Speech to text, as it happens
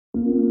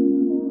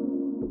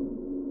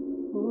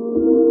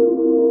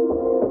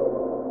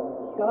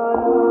What's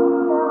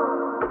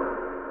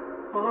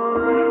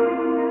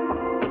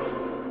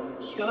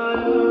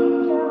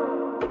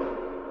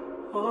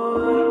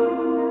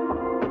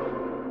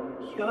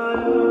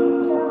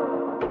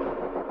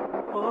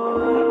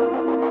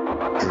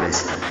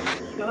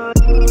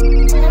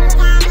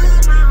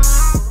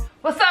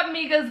up,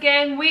 Amigas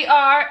gang? We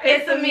are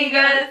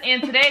Issamigas,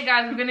 and today,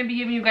 guys, we're gonna be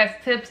giving you guys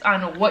tips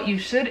on what you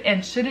should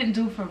and shouldn't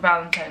do for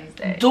Valentine's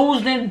Day.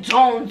 Do's and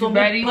don'ts. Don't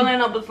ready? be pulling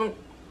up with some,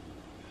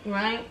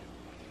 right?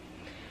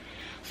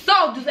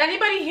 So, does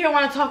anybody here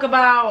want to talk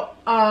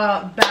about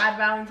bad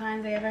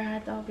Valentine's they ever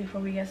had though?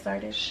 Before we get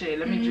started, Shit,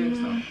 let me drink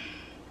some.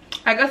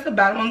 I guess the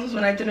bad ones is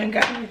when I didn't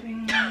get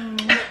anything.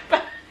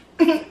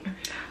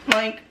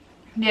 Like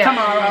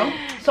tomorrow.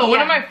 So one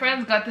of my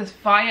friends got this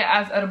fire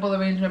ass edible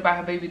arrangement by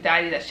her baby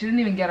daddy that she didn't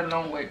even get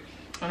along with.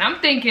 And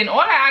I'm thinking, all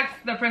I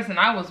asked the person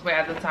I was with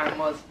at the time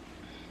was,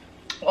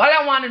 all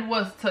I wanted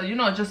was to, you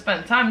know, just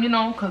spend time, you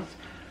know, because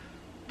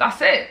that's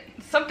it.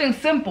 Something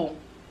simple.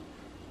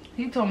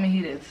 He told me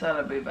he didn't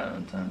celebrate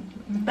Valentine's.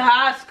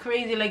 That's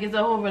crazy. Like, it's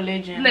a whole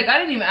religion. Like, I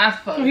didn't even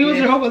ask for it. He was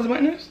Jehovah's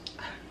Witness?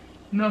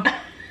 No.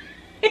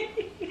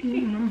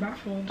 I'm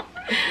baffled.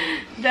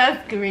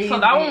 That's crazy. So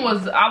that one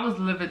was, I was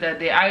livid that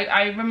day.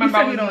 I remember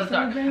I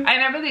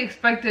didn't really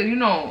expected, you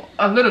know,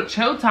 a little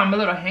chill time, a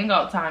little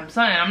hangout time.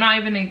 Something. I'm not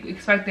even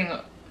expecting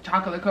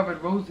chocolate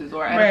covered roses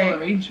or edible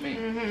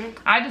arrangement.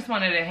 I just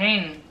wanted to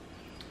hang.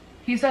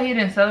 He said he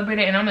didn't celebrate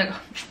it, and I'm like,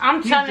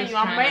 I'm telling you,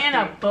 I'm writing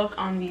a book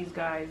on these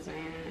guys,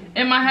 man.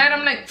 In my head,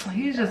 I'm like,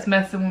 he's just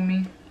messing with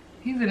me.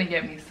 He's gonna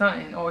get me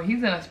something, or he's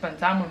gonna spend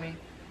time with me.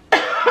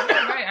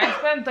 Right, I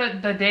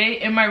spent the day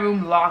in my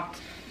room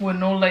locked with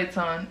no lights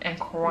on and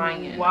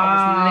crying.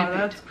 Wow,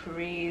 that's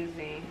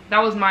crazy. That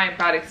was my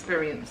bad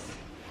experience.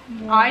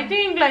 Wow. I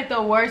think like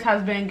the worst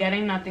has been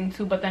getting nothing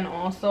too, but then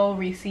also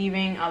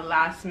receiving a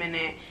last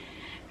minute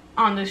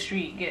on the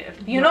street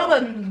gift. You know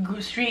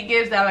the street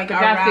gifts that like the are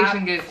gas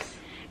station gifts,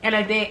 and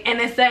like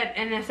it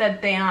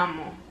said te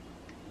amo.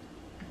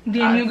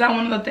 Damn, you got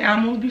one of the te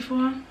amos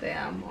before? Te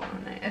amo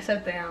on it. It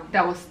said te amo.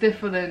 That was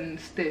stiffer than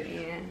stiff.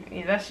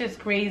 Yeah, that's just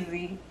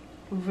crazy.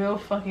 Real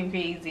fucking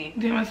crazy.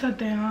 Damn, I said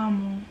te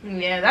amo.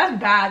 Yeah, that's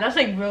bad. That's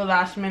like real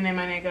last minute,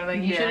 my nigga.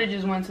 Like, you should have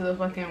just went to the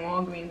fucking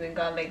Walgreens and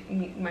got like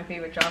my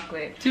favorite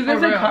chocolate. Do you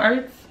guys like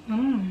cards?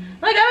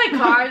 Like, I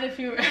like cards if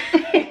you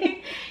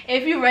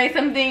if you write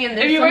something and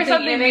there's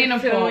something in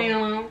it too, you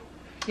know.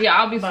 Yeah,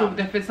 I'll be stupid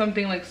if it's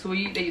something like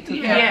sweet that you took.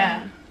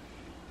 Yeah.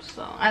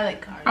 So I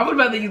like cards. I would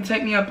rather you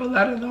take me up a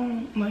letter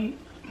though, like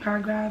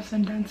paragraphs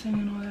and dancing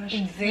and all that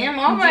shit. Damn,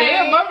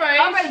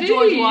 alright,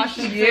 George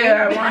Washington.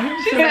 Yeah, I want him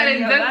to send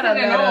me a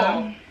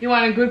letter. You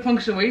want a good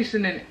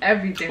punctuation and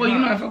everything. Well, you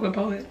know I fuck with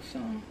poets, so.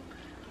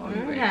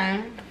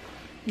 Okay.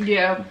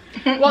 Yeah.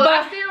 Well,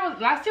 last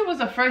year was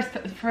the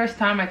first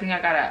time I think I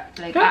got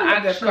an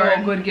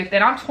actual good gift,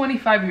 and I'm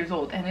 25 years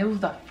old, and it was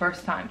the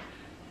first time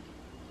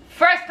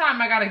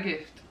I got a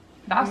gift.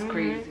 That's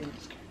crazy.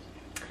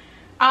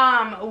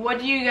 What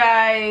do you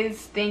guys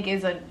think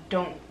is a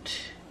don't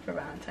for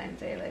Valentine's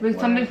Day? Like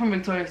something from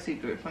Victoria's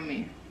Secret for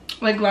me.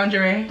 Like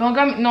lingerie? Don't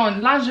get me, no,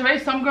 lingerie,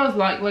 some girls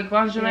like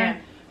lingerie.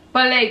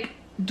 But like,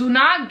 do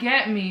not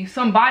get me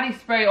some body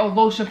spray or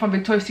lotion from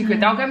Victoria's Secret.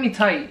 That'll get me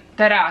tight.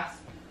 That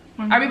ass.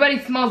 Everybody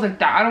smells like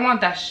that. I don't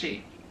want that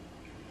shit.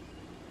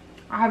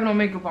 I have no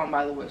makeup on,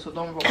 by the way, so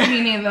don't roll.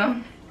 Me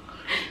neither.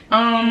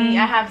 I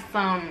have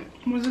some.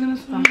 What was I gonna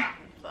say?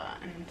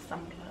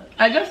 Some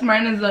I guess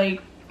mine is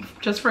like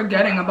just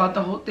forgetting about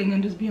the whole thing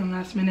and just being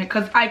last minute,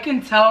 because I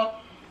can tell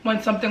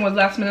when something was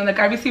last minute. Like,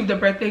 I received a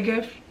birthday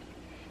gift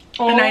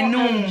and I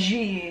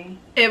knew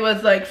it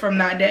was like from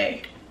that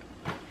day.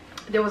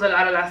 There was a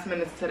lot of last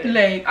minutes today.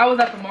 Like, I was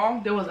at the mall,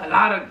 there was a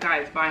lot of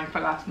guys buying for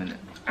last minute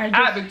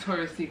at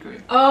Victoria's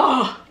Secret.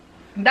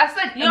 That's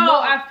like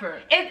no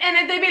effort. And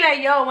if they be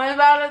like, yo, when's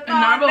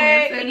Valentine's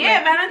Day?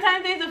 Yeah,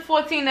 Valentine's Day is the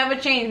 14th, never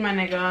change, my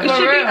nigga. It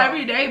should be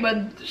every day, but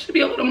it should be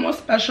a little more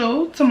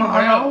special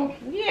tomorrow.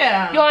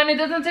 Yeah. Yo, and it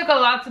doesn't take a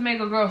lot to make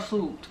a girl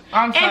suit.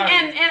 I'm sorry.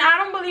 And I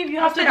don't believe you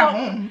have to go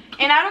home.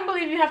 And I don't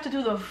believe you have to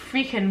do the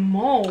freaking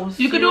most.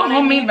 You could do a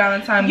homemade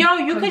Valentine's. Yo,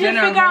 you could just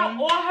figure out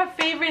all her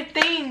favorite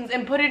things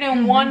and put it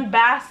in one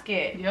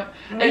basket. Yep.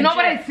 You know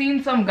what I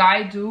seen some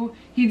guy do?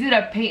 He did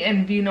a paint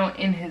and vino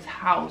in his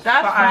house.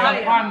 That's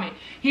fire. Apartment.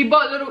 He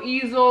bought little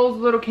easels,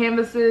 little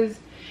canvases,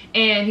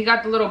 and he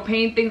got the little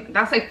paint thing.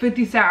 That's like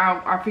 50 cents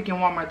at our freaking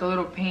Walmart, the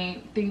little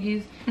paint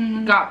thingies.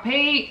 Got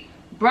paint,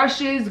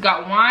 brushes,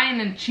 got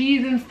wine and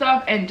cheese and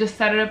stuff, and just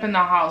set it up in the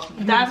house.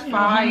 That's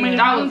fine.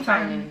 That was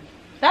banging.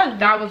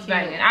 That was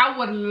banging. I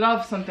would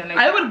love something like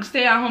that. I would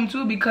stay at home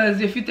too,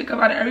 because if you think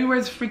about it, everywhere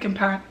is freaking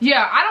packed.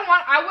 Yeah,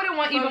 I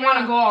wouldn't even want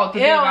to go out.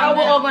 Yeah,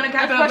 we're all going to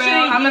Capitol Grill.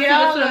 I'm going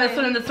to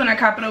see this one at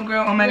Capitol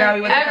Grill. Oh my god,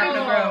 we went to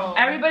Capitol Grill.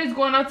 Everybody's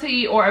going out to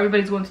eat, or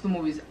everybody's going to the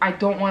movies. I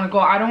don't want to go.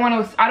 I don't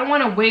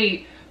want to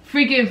wait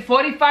freaking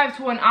 45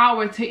 to an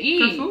hour to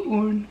eat. For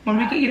food. When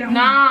we could eat at home.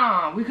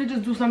 Nah, we could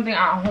just do something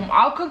at home.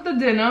 I'll cook the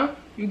dinner.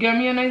 You get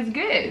me a nice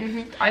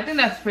gift. I think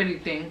that's a pretty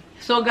thing.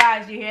 So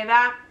guys, you hear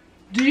that?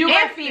 Do you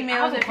And guys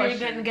females, if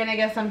you're gonna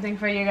get something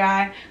for your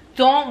guy,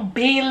 don't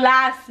be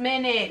last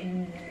minute.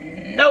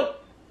 No.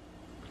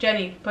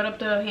 Jenny, put up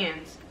the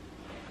hands.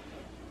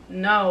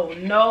 No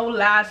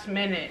last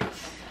minute.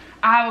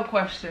 I have a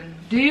question.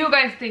 Do you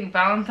guys think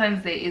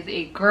Valentine's Day is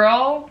a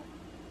girl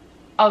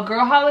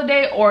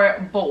holiday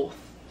or both?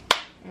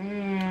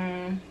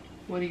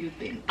 What do you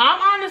think?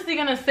 I'm honestly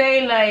gonna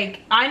say,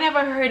 like, I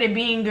never heard it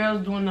being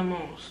girls doing the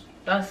most.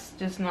 That's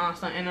just not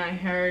something I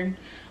heard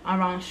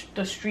around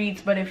the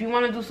streets. But if you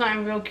want to do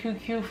something real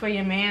cute for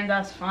your man,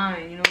 that's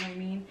fine. You know what I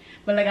mean?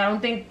 But like, I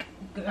don't think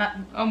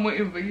I'm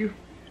waiting for you.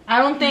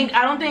 I don't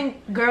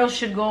think girls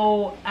should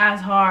go as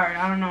hard.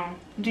 I don't know.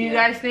 Do you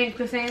guys think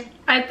the same?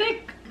 I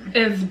think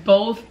it's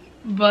both,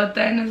 but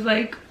then it's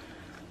like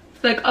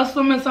us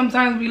women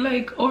sometimes we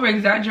like over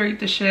exaggerate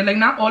the shit. Like,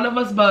 not all of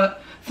us,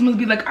 but some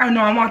be like, I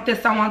know I want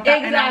this, I want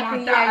that, and I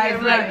want that. Yeah,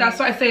 Like, right. that's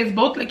why I say it's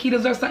both. Like, he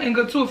deserves something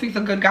good too if he's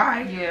a good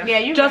guy. Yeah,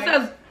 you just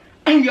right.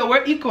 as yo,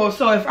 we're equal.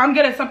 So if I'm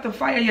getting something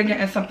fire, you're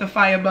getting something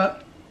fire.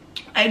 But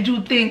I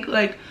do think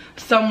like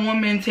some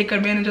women take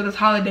advantage of this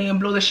holiday and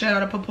blow the shit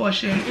out of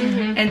proportion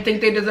and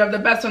think they deserve the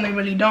best when they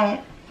really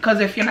don't. Because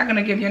if you're not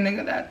gonna give your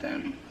nigga that,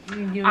 then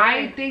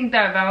I think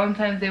that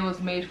Valentine's Day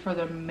was made for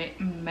the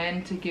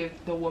men to give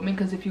the woman.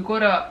 Because if you go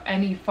to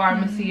any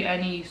pharmacy,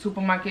 any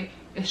supermarket,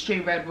 it's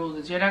straight red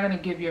roses. You're not gonna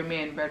give your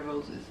man red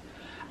roses.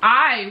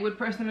 I would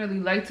personally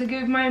like to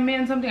give my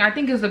man something. I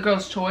think it's the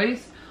girl's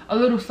choice, a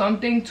little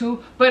something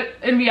too. But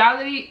in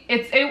reality,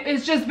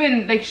 it's just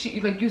been like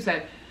you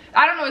said.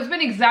 I don't know. It's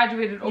been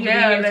exaggerated over the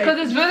years because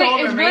it's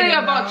really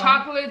about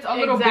chocolates, a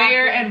little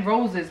bear, and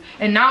roses.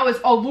 And now it's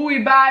a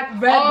Louis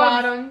bag, red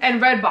bottom,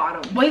 and red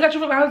bottom. Well, he got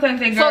you for Valentine's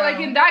Day, girl. So like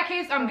in that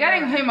case, I'm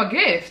getting him a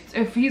gift.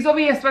 If he's over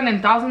here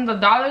spending thousands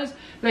of dollars,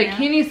 like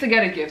he needs to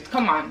get a gift.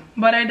 Come on.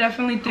 But I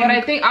definitely think. But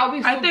I think I'll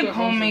be. I think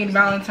homemade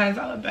Valentines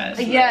are the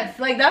best. Yes,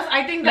 like that's.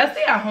 I think that's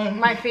let's stay at home.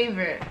 my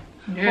favorite.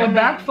 Yeah. Well,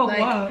 back for like,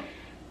 what?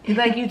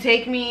 Like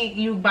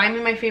you buy me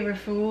my favorite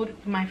food,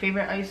 my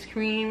favorite ice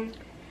cream,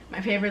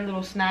 my favorite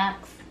little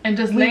snacks. And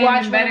just we lay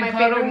watch in bed one of and my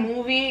cuddle. favorite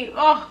movie.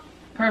 Oh,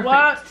 Perfect.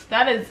 What?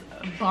 That is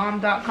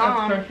bomb.com.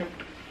 That's perfect.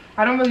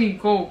 I don't really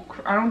go.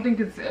 I don't think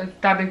it's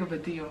that big of a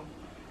deal.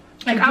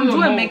 Like, I'm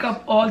doing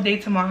makeup all day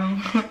tomorrow.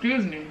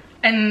 Excuse me.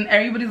 And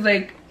everybody's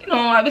like, you know,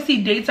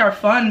 obviously dates are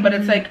fun, but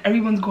it's like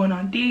everyone's going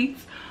on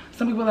dates.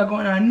 Some people are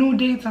going on new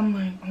dates. I'm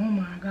like, oh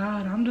my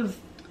god, I'm just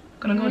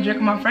gonna go drink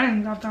with my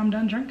friends after I'm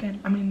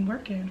done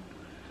working.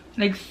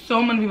 Like,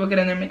 so many people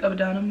getting their makeup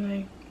done. I'm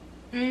like,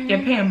 you're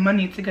paying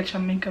money to get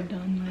your makeup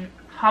done. Like,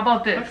 how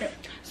about this? Okay.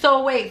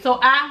 So wait, so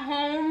at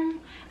home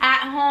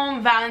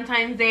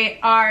Valentine's Day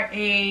are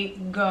a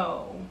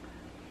go.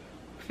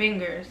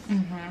 Fingers.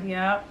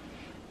 Yep.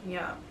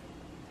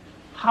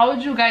 How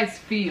would you guys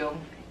feel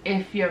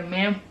if your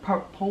man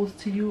proposed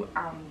to you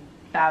on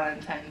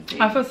Valentine's Day?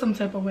 I feel some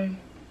type of way.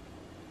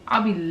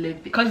 I'll be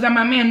livid. Because then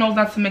my man knows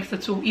not to mix the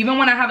two. Even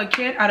when I have a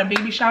kid at a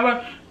baby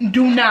shower,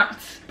 do not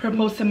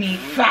propose to me.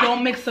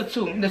 Don't mix the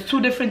two. There's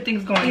two different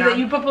things going on.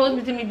 You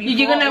proposed to me before.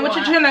 You're gonna, what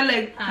you trying to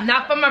like?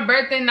 Not for my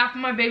birthday, not for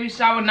my baby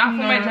shower, not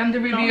for my gender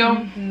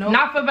reveal,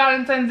 not for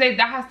Valentine's Day.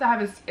 That has to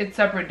have its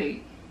separate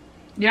date.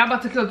 You're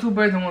about to kill two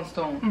birds in one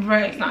stone.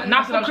 Right. It's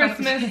not for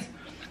Christmas,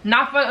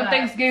 not for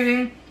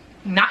Thanksgiving,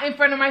 not in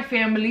front of my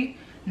family,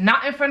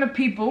 not in front of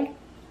people.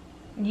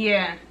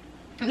 Yeah.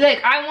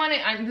 Like, I want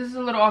it, this is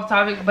a little off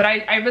topic, but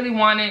I really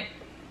want it,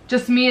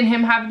 just me and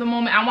him have the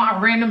moment. I want a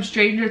random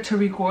stranger to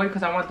record,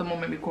 because I want the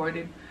moment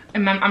recorded.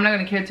 And I'm not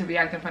gonna care to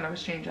react in front of a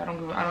stranger. I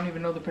don't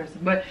even know the person.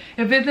 But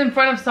if it's in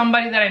front of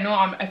somebody that I know,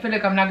 I feel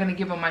like I'm not gonna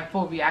give them my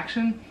full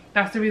reaction.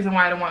 That's the reason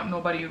why I don't want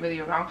nobody really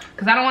around.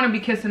 Because I don't want to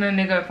be kissing a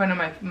nigga in front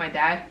of my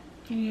dad.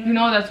 Yeah. You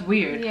know, that's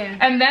weird. Yeah.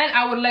 And then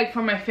I would like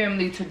for my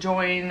family to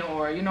join,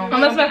 or, you know.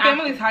 Unless my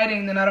family's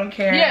hiding, then I don't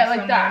care. Yeah,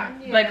 like that.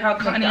 Yeah. Like how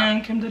Kanye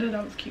and Kim did it,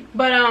 that was cute.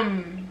 But,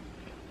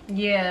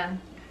 yeah.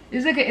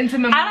 It's like an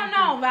intimate. I don't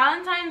know.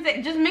 Valentine's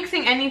Day, just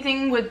mixing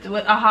anything with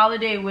a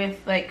holiday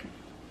with, like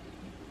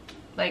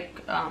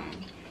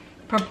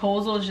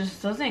proposals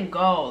just doesn't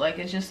go. Like,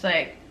 it's just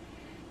like,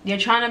 you're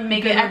trying to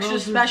make it extra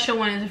special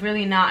when it's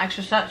really not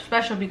extra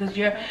special, because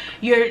you're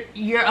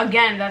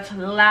again, that's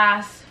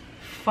last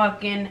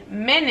fucking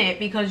minute,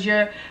 because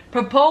you're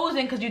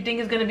proposing because you think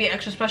it's gonna be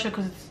extra special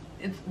because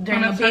it's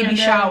during a baby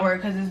shower,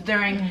 because it's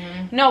during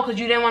no, because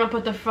you didn't want to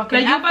put the fucking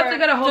like, you about to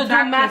get a whole do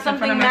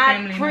something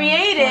mad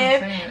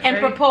creative and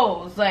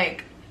propose.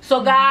 Like,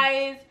 so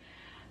guys,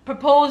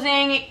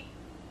 proposing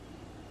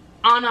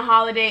on a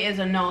holiday is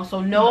a no.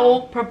 So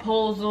no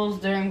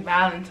proposals during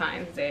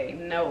Valentine's Day.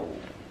 No.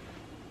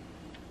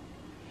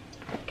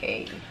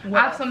 Okay. I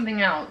have something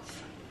else.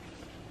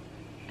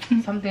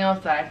 Something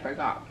else that I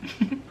forgot.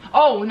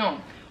 Oh no.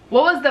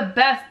 What was the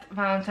best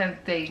Valentine's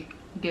Day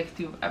gift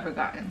you've ever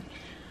gotten?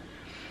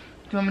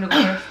 Do you want me to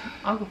go first?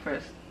 I'll go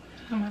first.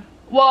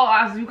 Well,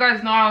 as you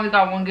guys know, I only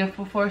got one gift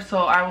before,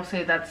 so I will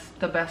say that's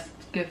the best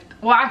gift.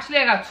 Well, actually,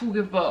 I got two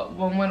gifts, but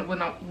one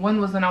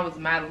was when I was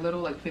mad little,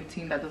 like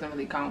 15. That doesn't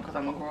really count because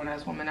I'm a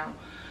grown-ass woman now.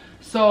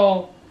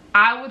 So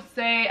I would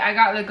say I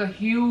got like a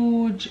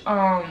huge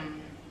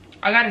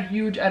I got a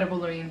huge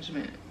edible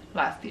arrangement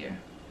last year.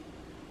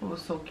 It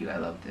was so cute. I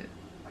loved it.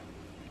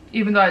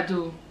 Even though I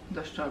do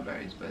the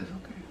strawberries, but it's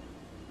okay.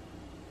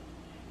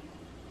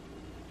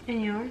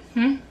 And yours?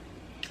 I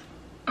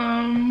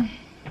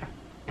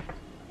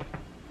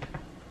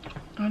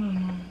don't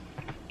know.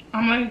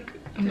 I'm like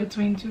in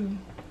between two.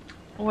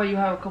 Oh, you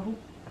have a couple?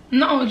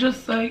 No,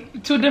 just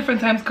like 2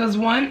 different times. Cause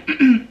one,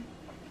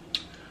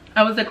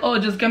 I was like, oh,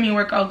 just get me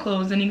workout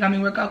clothes, and he got me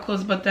workout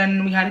clothes. But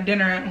then we had a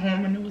dinner at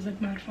home, and it was like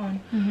mad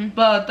fun.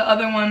 But the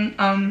other one,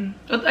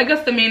 I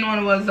guess the main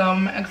one was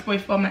my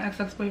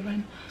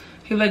ex-boyfriend.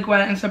 He like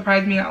went and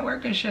surprised me at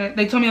work and shit.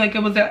 They told me like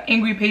it was an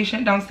angry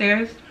patient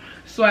downstairs,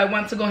 so I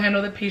went to go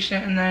handle the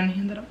patient, and then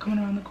he ended up coming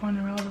around the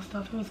corner with all the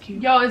stuff. It was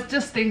cute. Yo, it's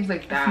just things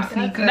like that.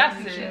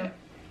 That's it.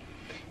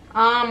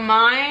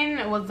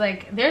 Mine was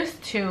like, there's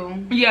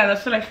 2. Yeah,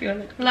 that's what I feel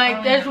like.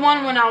 Like, there's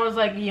one when I was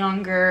like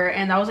younger,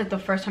 and that was like the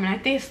first time,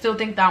 and I still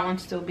think that one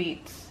still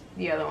beats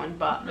the other one.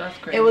 But that's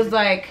crazy. It was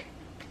like,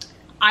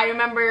 I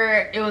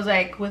remember it was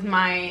like with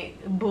my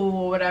boo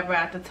or whatever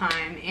at the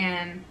time,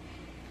 and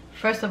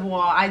first of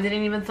all, I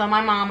didn't even tell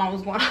my mom I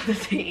was going on the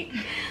date,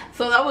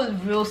 so that was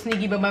real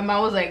sneaky. But my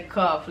mom was like,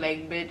 cuff,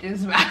 like, bitch,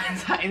 it's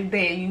Valentine's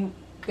Day, you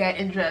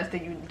getting dressed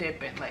and you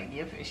dipping, like,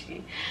 you're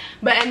fishy.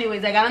 But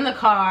anyways, I got in the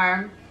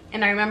car,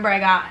 and I remember I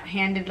got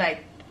handed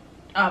like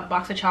a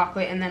box of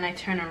chocolate, and then I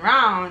turn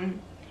around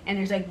and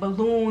there's like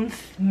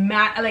balloons,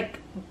 mad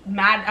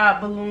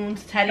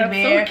balloons, teddy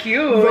bear, so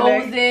cute,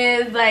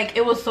 roses, like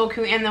it was so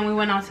cute. And then we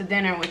went out to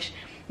dinner, which,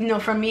 you know,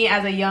 for me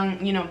as a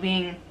young, you know,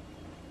 being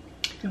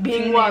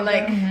what,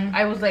 like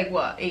I was like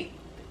what,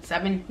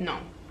 17, no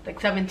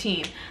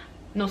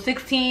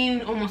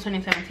 16, almost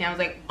turning 17. I was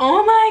like,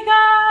 oh my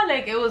god,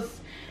 like it was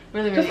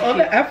really just all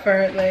cute. the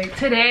effort. Like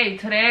today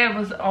I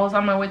was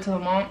on my way to the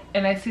mall,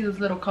 and I see this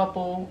little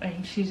couple,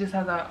 and she just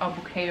has a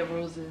bouquet of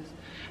roses,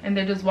 and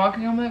they're just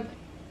walking. I'm like,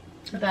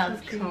 that's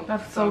cute.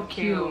 That's so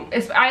cute.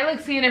 I like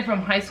seeing it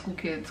from high school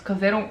kids, because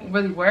they don't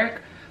really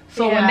work,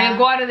 so when they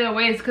go out of their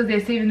ways, because they're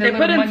saving their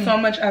little money. They put in so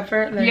much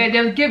effort. Like, yeah,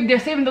 they're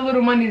saving the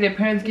little money their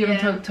parents give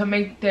them to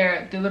make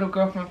their little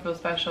girlfriend feel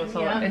special.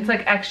 So it's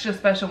like extra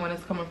special when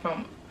it's coming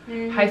from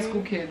high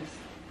school kids.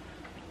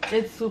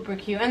 It's super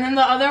cute. And then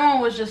the other one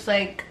was just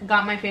like,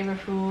 got my favorite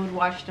food,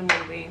 watched a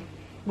movie,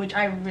 which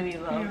I really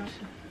loved.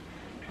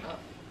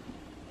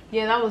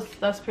 Yeah,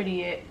 that's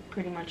pretty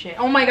much it.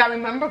 Oh my god,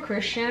 remember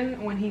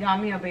Christian when he got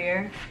me a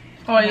bear?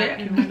 Oh yeah.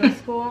 In middle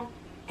school?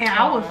 And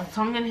I was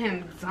tonguing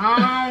him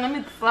down, let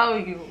me tell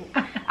you,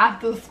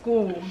 after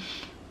school.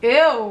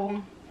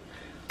 Ew.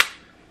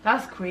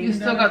 That's crazy. You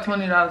still got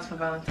 $20 for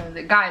Valentine's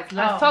Day. Guys,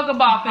 let's talk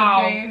about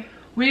how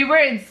we were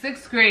in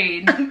 6th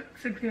grade.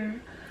 6th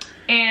grade.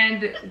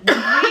 And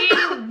we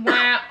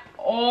went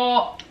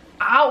all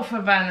out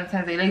for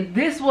Valentine's Day. Like,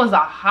 this was a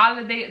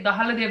holiday, the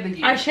holiday of the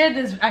year. I shared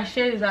this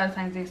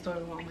Valentine's Day story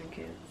with all my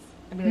kids.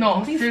 Like,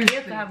 no, seriously.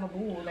 Kids to have a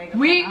boo. Like,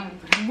 we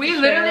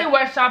literally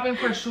went shopping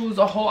for shoes,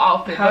 a whole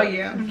outfit. Hell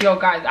yeah. Yo,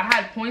 guys, I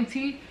had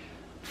pointy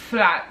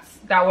flats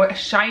that were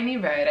shiny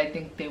red, I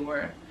think they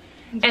were.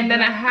 And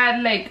then I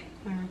had like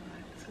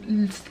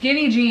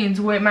skinny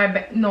jeans with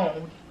my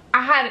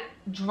I had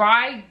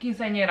dry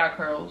quinceañera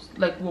curls,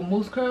 like with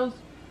mousse curls,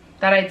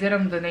 that I did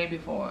them the day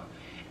before,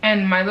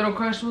 and my little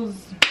crush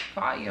was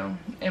fire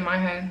in my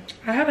head.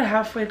 I had a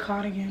halfway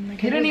cardigan. Like,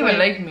 he didn't even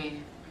like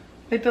me.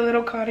 Like the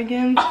little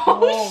cardigans.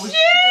 Oh shit!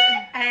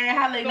 And it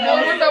had like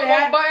one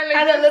button, like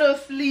had a little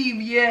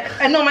sleeve. Yeah.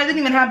 I know mine didn't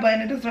even have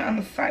button. It just went on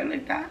the side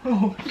like that.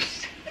 Oh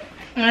shit!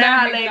 And I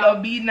had like a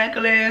bead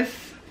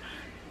necklace.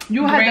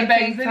 You had the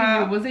bangs,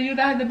 didn't you? Was it you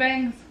that had the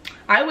bangs?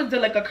 I was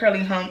did like a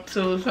curly hump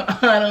too, so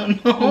I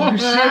don't know. Oh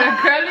shit, a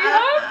curly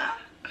hump?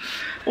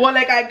 Well,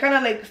 like I kind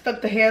of like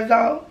stuck the hairs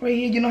out right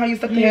here. You know how you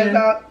stuck the hairs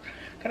out?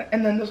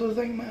 And then this was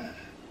like my...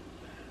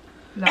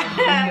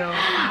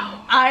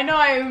 I know,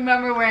 I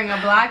remember wearing a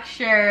black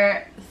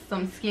shirt,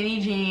 some skinny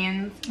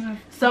jeans,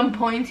 some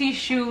pointy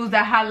shoes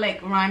that had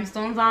like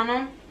rhinestones on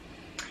them.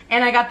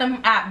 And I got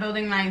them at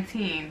Building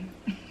 19.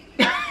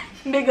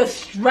 Nigga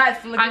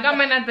stressed. I got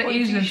mine at the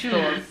Asian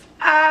stores.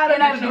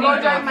 And I blow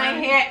dry my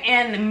hair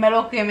and me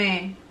lo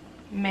quemé.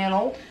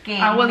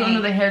 I was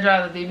under the hair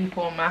dryer the day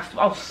before master.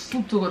 I was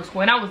super to go to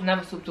school, and I was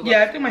never super to go.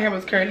 Yeah, I think my hair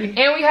was curly.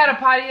 And we had a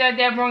party that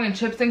day, bringing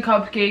chips and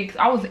cupcakes.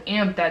 I was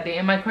amped that day,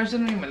 and my crush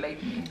didn't even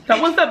like me. That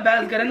was the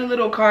best. Getting the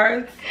little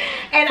cards.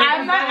 And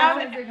I'm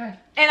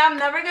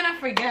never gonna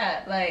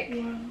forget, like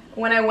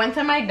when I went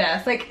to my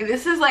desk. Like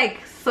this is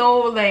like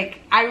so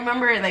like I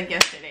remember it like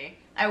yesterday.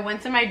 I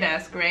went to my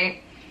desk,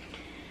 right?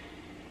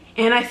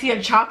 And I see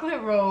a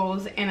chocolate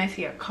rose, and I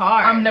see a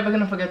card. I'm never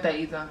gonna forget that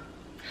either.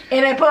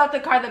 And I pull out the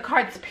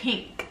card's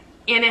pink.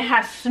 And it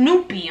has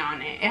Snoopy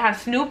on it. It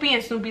has Snoopy,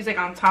 and Snoopy's like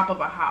on top of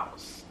a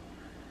house.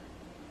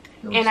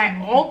 And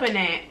I open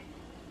it.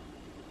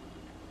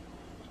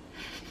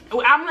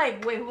 I'm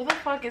like, wait, who the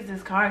fuck is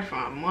this card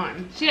from?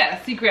 One. She had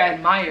a secret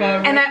admirer.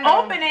 And I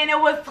open it, and it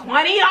was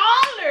 $20.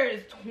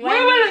 We were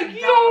like,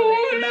 yo,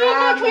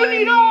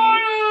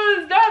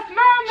 $20. That's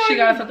my money. She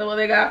got something when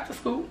they got to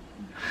school.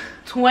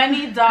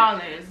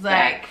 $20.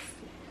 Like,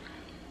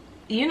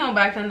 You know,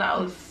 back then that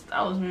was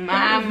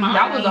mad money.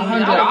 That was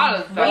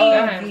 $100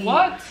 back then.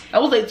 What?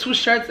 That was like 2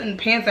 shirts and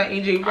pants at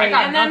AJ. Right?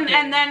 And then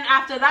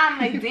after that, I'm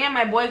like, damn,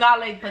 my boy got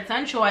like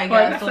potential, I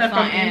guess, or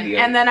something.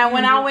 And then I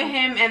went out with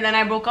him, and then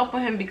I broke up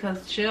with him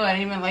because chill, I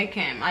didn't even like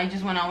him. I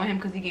just went out with him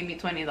because he gave me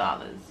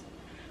 $20.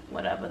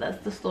 Whatever.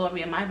 That's the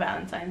story of my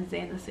Valentine's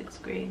Day in the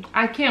 6th grade.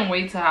 I can't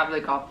wait to have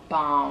like a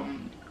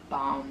bomb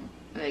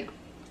like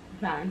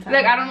Valentine's.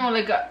 Like I don't know,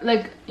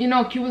 like you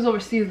know, Q was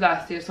overseas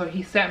last year, so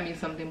he sent me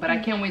something, but I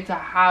can't wait to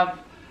have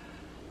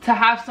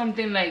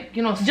something like,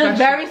 you know, special. Just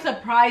very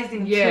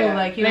surprising too,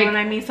 like, you know what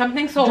I mean,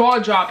 something so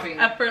jaw-dropping,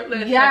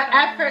 effortless,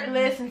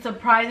 effortless and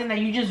surprising that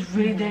you just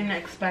really didn't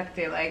expect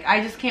it. Like,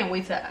 I just can't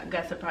wait to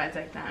get surprised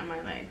like that in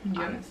my life,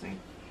 honestly.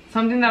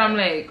 Something that I'm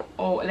like,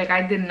 oh, like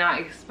I did not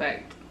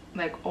expect,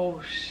 like,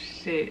 oh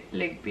shit,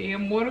 like,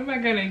 damn, what am I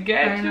gonna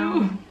get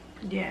you?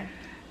 Yeah,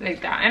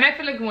 like that. And I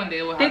feel like one day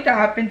it will happen. I think that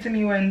happened to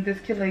me when this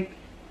kid, like,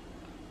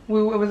 it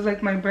was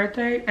like my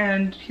birthday,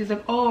 and he's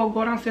like, oh,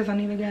 go downstairs, I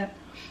need to get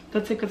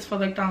the tickets for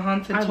like the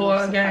haunted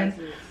tour again.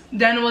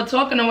 Then we're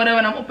talking or whatever,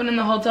 and I'm opening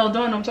the hotel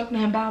door and I'm talking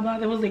to him, blah blah.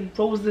 There was like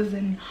roses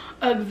and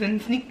Uggs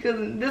and sneakers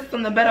and this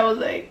on the bed. I was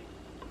like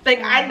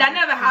that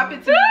never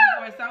happened to me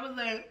before. So I was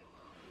like,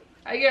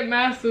 I get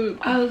mad soup.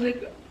 I was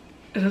like,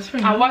 is this for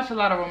me? I watch a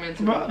lot of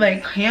romantic movies.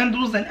 Like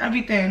candles and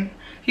everything.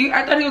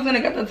 I thought he was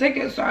gonna get the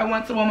tickets, so I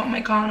went to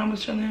my car and I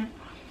was chilling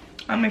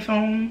on my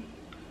phone.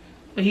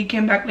 But he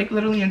came back like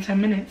literally in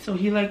 10 minutes. So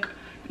he like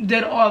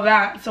did all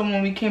that, so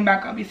when we came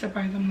back, I'll be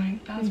surprised. I'm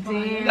like, that's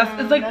fine.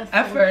 It's like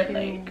effort, so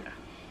like,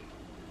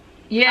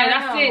 yeah,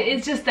 that's it.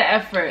 It's just the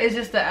effort. It's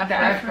just the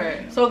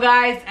effort. So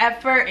guys,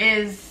 effort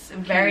is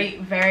very,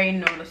 very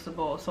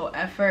noticeable. So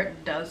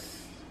effort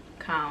does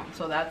count.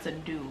 So that's a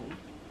do.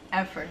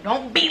 Effort.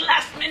 Don't be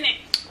last minute.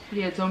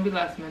 Yeah, don't be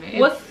last minute.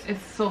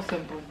 It's so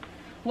simple.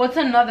 What's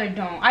another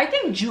don't? I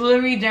think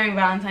jewelry during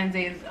Valentine's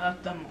Day is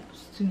the most.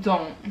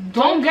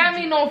 Don't get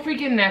me no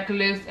freaking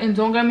necklace, and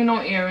don't get me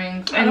no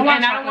earrings, and I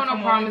don't want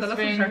no promise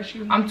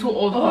ring. I'm too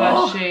old for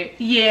that shit.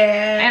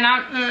 Yeah. And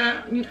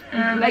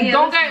I'm like,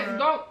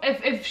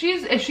 if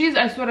she's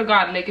I swear to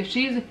God, like if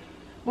she's,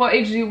 what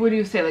age would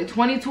you say, like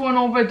 22 and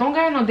over, don't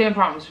get her no damn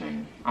promise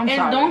ring. I'm sorry.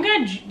 And don't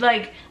get,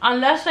 like,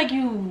 unless like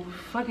you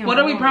fucking. What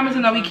are we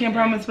promising that we can't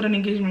promise with an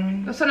engagement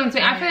ring? That's what I'm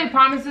saying. I feel like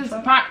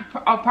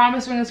a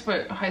promise ring is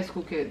for high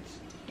school kids.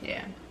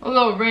 Yeah, a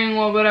little ring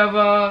or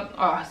whatever,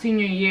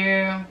 senior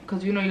year,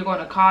 because you know you're going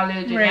to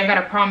college, and I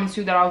gotta promise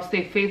you that I'll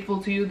stay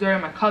faithful to you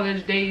during my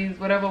college days,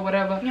 whatever.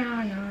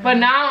 Yeah. But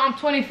now I'm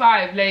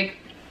 25, like,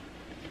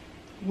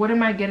 what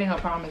am I getting a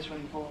promise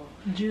ring for?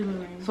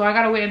 Jewelry. So I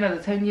gotta wait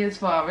another 10 years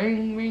for a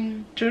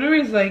ring.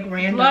 Jewelry's like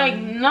random. Like,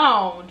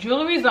 no,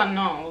 jewelry's a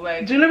no.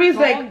 Like, jewelry's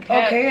like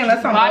okay,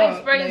 unless I'm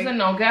body sprays a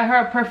no. Get her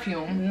a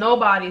perfume. No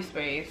body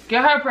sprays.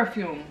 Get her a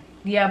perfume.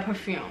 Yeah,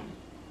 perfume.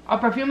 A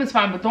perfume is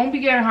fine, but don't be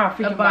getting her a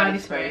freaking body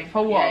spray.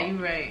 For what? Yeah,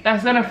 you're right.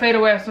 That's gonna fade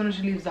away as soon as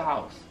she leaves the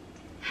house.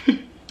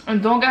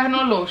 And don't get her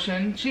no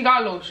lotion. She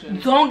got lotion.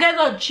 Don't get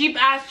the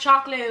cheap ass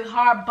chocolate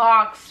heart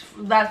box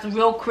that's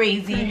real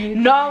crazy.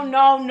 No.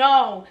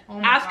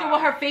 Oh ask her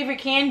what her favorite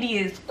candy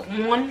is.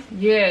 Corn.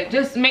 Yeah,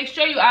 just make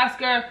sure you ask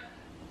her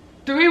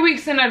 3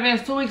 weeks in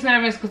advance, 2 weeks in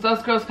advance, because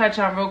those girls catch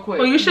on real quick.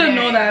 Well, you should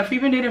know that. If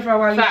you've been dating for a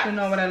while, you should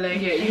know what I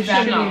like. Yeah, you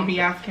shouldn't be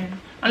asking.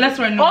 Unless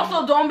we're new.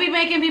 Also, don't be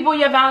making people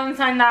your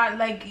Valentine that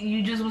like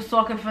you just was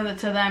talking to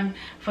them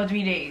for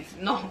 3 days.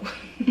 No.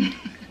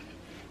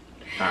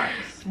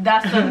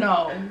 That's a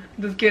no.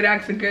 This kid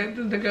asked the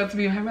girl to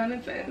be her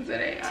Valentine's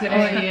today. Oh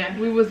yeah,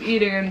 we was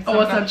eating and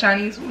what's up,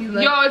 Chinese?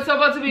 Like, yo, it's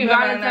about to be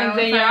Valentine's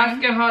Day. You're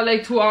asking her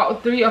like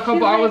a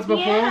couple hours before.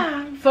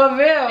 Yeah, for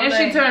real. And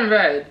she turned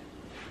red.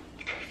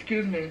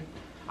 Excuse me.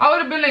 I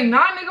would have been like,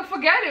 nah, nigga,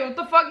 forget it. What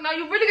the fuck? Now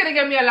you really gonna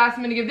get me a last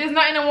minute gift? There's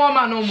nothing in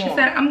Walmart no more. She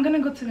said, I'm gonna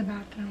go to the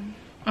bathroom.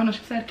 Oh no,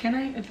 she said, can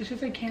I? She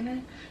said, can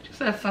I? She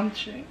said some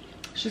shit.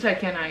 She said,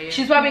 can I? Yeah.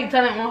 She's probably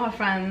telling all her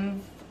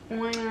friends. He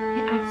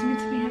asked me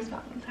to be his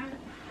Valentine.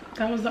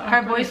 That was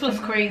her voice was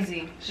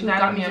crazy. She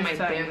got me on my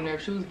damn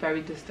nerve. She was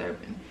very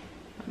disturbing.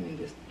 I mean,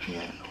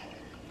 yeah.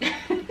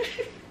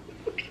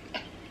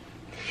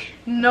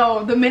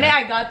 No, the minute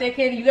I got that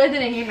kid, you guys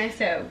didn't hear me. I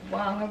said,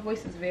 wow, her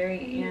voice is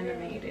very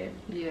animated.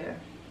 Yeah.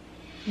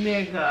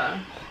 Nigga,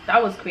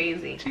 that was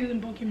crazy. She's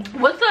in Pokemon.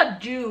 What's a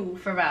do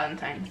for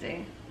Valentine's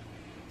Day?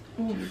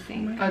 What do you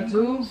think? A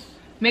do?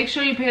 Make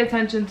sure you pay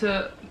attention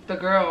to the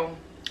girl.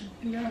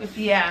 Yes.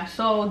 Yeah,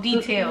 so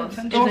details.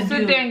 Don't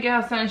sit there and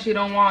get her something she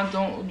don't want.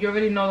 You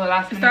already know the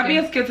last minute. Stop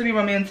being scared to be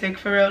romantic,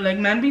 for real. Like,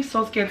 men be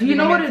so scared to be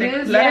romantic. You know what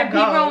it is? Let it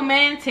go. Be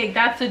romantic.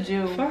 That's a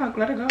do. Fuck,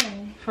 let it go.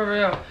 For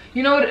real.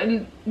 You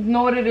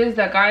know what it is?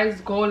 That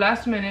guys go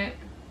last minute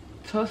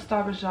to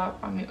Stop and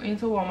Shop,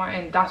 into Walmart,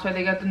 and that's why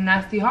they get the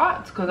nasty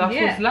hearts, because that's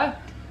what's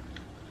left.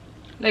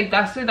 Like,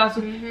 that's it. That's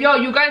yo,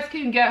 you guys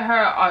can get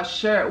her a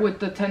shirt with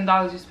the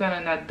 $10 you spend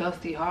on that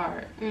dusty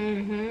heart.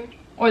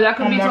 Or that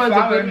could be towards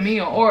a good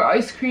meal, or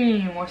ice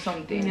cream or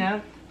something. Yeah.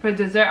 For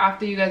dessert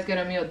after you guys get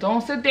a meal.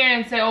 Don't sit there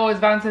and say, oh, it's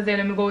Valentine's Day,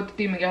 let me go with the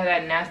theme and get her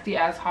that nasty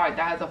ass heart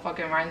that has a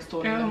fucking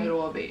rhinestone in the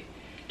middle of it.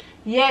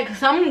 Yeah, because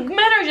some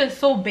men are just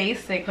so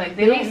basic. Like,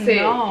 they don't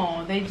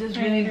know. They just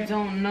really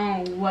don't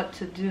know what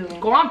to do.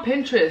 Go on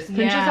Pinterest.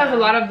 Pinterest has a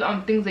lot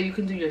of things that you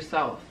can do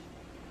yourself.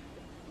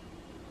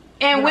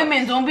 And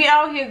women, don't be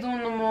out here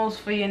doing the most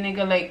for your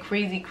nigga like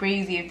crazy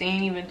if they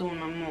ain't even doing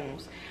the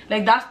most.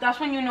 Like, that's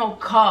when you know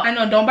cut. I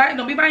know,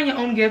 don't be buying your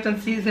own gift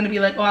and see it's gonna be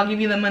like, oh, I'll give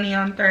you the money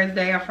on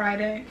Thursday or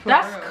Friday.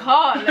 That's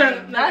cut. Like,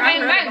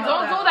 and men,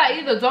 don't do that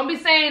either. Don't be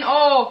saying,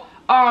 oh,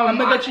 I'm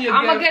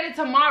gonna get it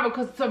tomorrow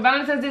because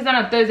Valentine's Day's on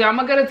a Thursday. I'm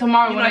gonna get it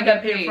tomorrow when I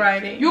get paid.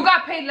 Friday. You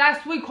got paid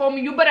last week,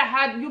 homie. You better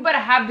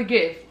have the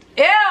gift.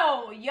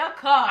 Ew, you're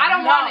cut. I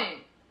don't want it.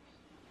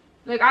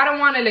 Like, I don't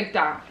want it like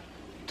that.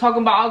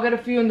 Talking about I'll get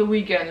it for you on the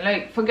weekend.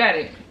 Like, forget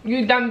it.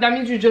 That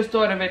means you just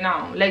thought of it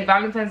now. Like,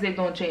 Valentine's Day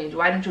don't change.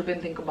 Why didn't you even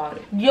think about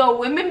it? Yo,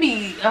 women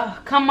be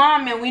come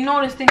on, man. We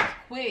know this thing's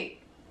quick.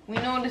 We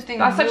know this thing.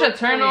 That's such a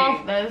turn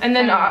off. And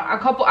then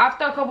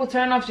after a couple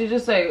turn offs, you're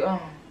just like,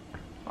 oh,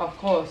 of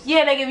course.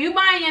 Yeah, like if you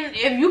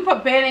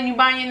prepared and you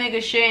buying your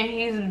nigga shit and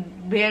he's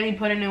barely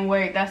putting in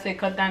work, that's it.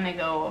 Cut that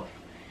nigga off.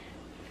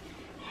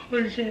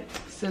 Bullshit.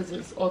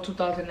 Scissors all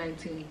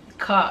 2019.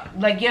 Cut.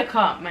 Like, you're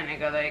cut, my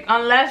nigga. Like,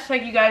 unless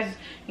like you guys,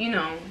 you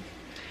know,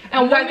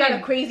 and you guys got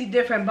a crazy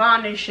different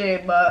bond and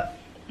shit, but.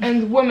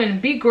 And women,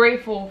 be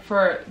grateful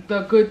for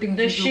the good things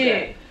you do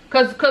get.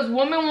 Cause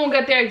women won't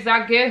get their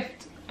exact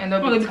gift and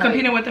they'll be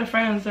competing with their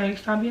friends. Like,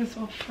 stop being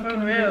so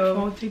fucking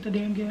grateful. Take the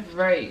damn gift.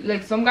 Right.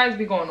 Like, some guys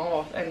be going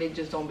off and they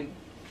just don't be.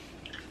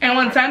 And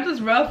when times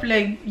is rough,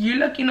 like, you're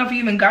lucky enough you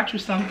even got you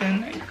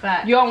something.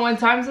 Like, yo, when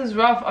times is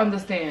rough,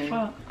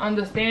 understand.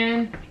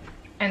 Understand,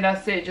 and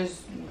that's it.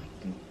 Just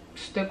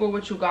stick with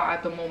what you got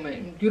at the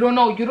moment. You don't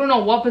know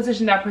what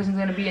position that person's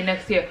gonna be in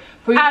next year.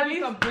 For you to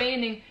be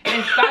complaining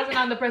and spazzing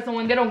on the person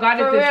when they don't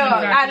got it this week.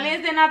 At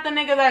least they're not the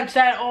nigga that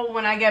said, oh,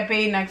 when I get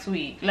paid next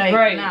week. Like,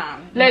 nah.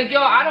 Like,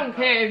 yo, I don't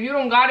care. If you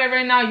don't got it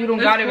right now, you don't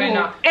got it right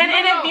now. And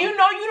if you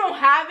know you don't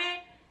have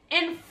it,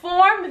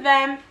 inform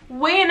them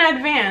way in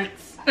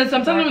advance. And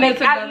sometimes we get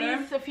together, at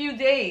least a few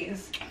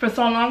days. For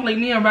so long, like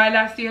me and Ryan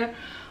last year,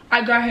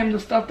 I got him the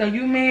stuff that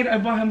you made. I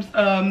bought him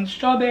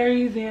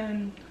strawberries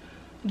and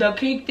the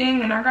cake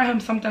thing, and I got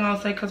him something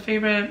else, like his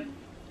favorite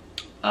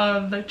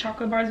like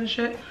chocolate bars and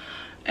shit.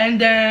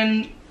 And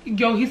then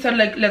yo, he said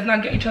like, let's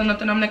not get each other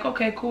nothing. I'm like,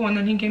 okay, cool. And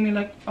then he gave me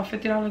like a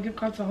 $50 gift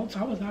card to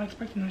Hotel. I was not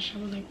expecting that shit.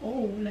 I was like,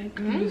 oh, like,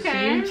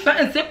 okay,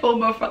 something simple,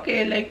 but fuck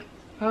it, like.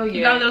 Oh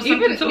yeah,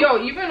 even a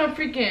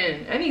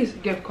freaking any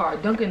gift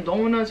card, Dunkin'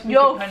 Donuts,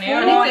 yo,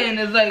 anything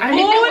is like food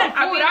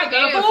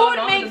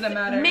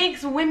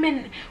makes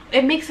women,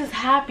 it makes us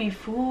happy.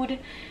 Food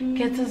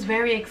gets us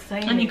very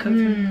excited. And he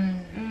cooks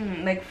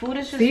like food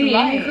is just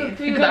life.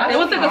 It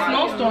was like a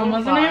snowstorm,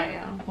 wasn't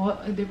it? Well,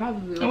 they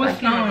probably it was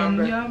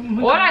snowing.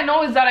 Yeah. All I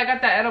know is that I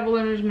got that edible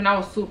enrichment. I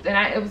was souped, and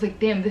it was like,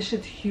 damn, this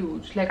shit's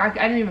huge. Like I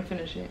didn't even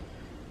finish it.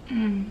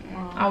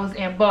 I was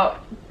in, but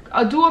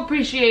I do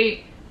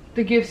appreciate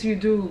the gifts you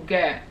do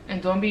get,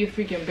 and don't be a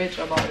freaking bitch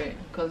about it,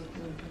 because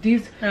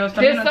there's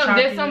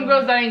some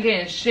girls that ain't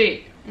getting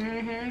shit.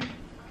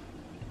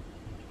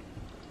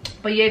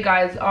 But yeah,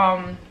 guys,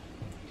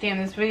 damn,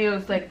 this video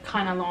is like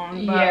kind of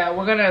long, but yeah,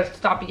 we're gonna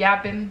stop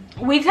yapping.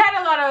 We've had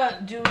a lot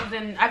of do's,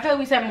 and I feel like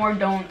we said more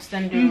don'ts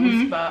than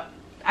do's, but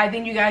I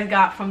think you guys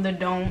got from the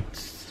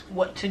don'ts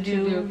what to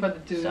do for the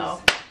do's.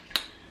 So,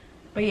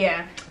 but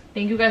yeah,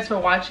 thank you guys for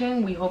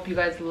watching. We hope you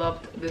guys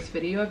loved this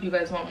video. If you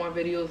guys want more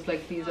videos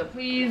like these,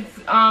 please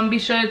be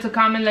sure to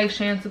comment, like,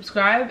 share, and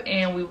subscribe,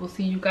 and we will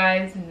see you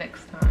guys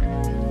next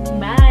time.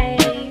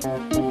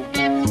 Bye.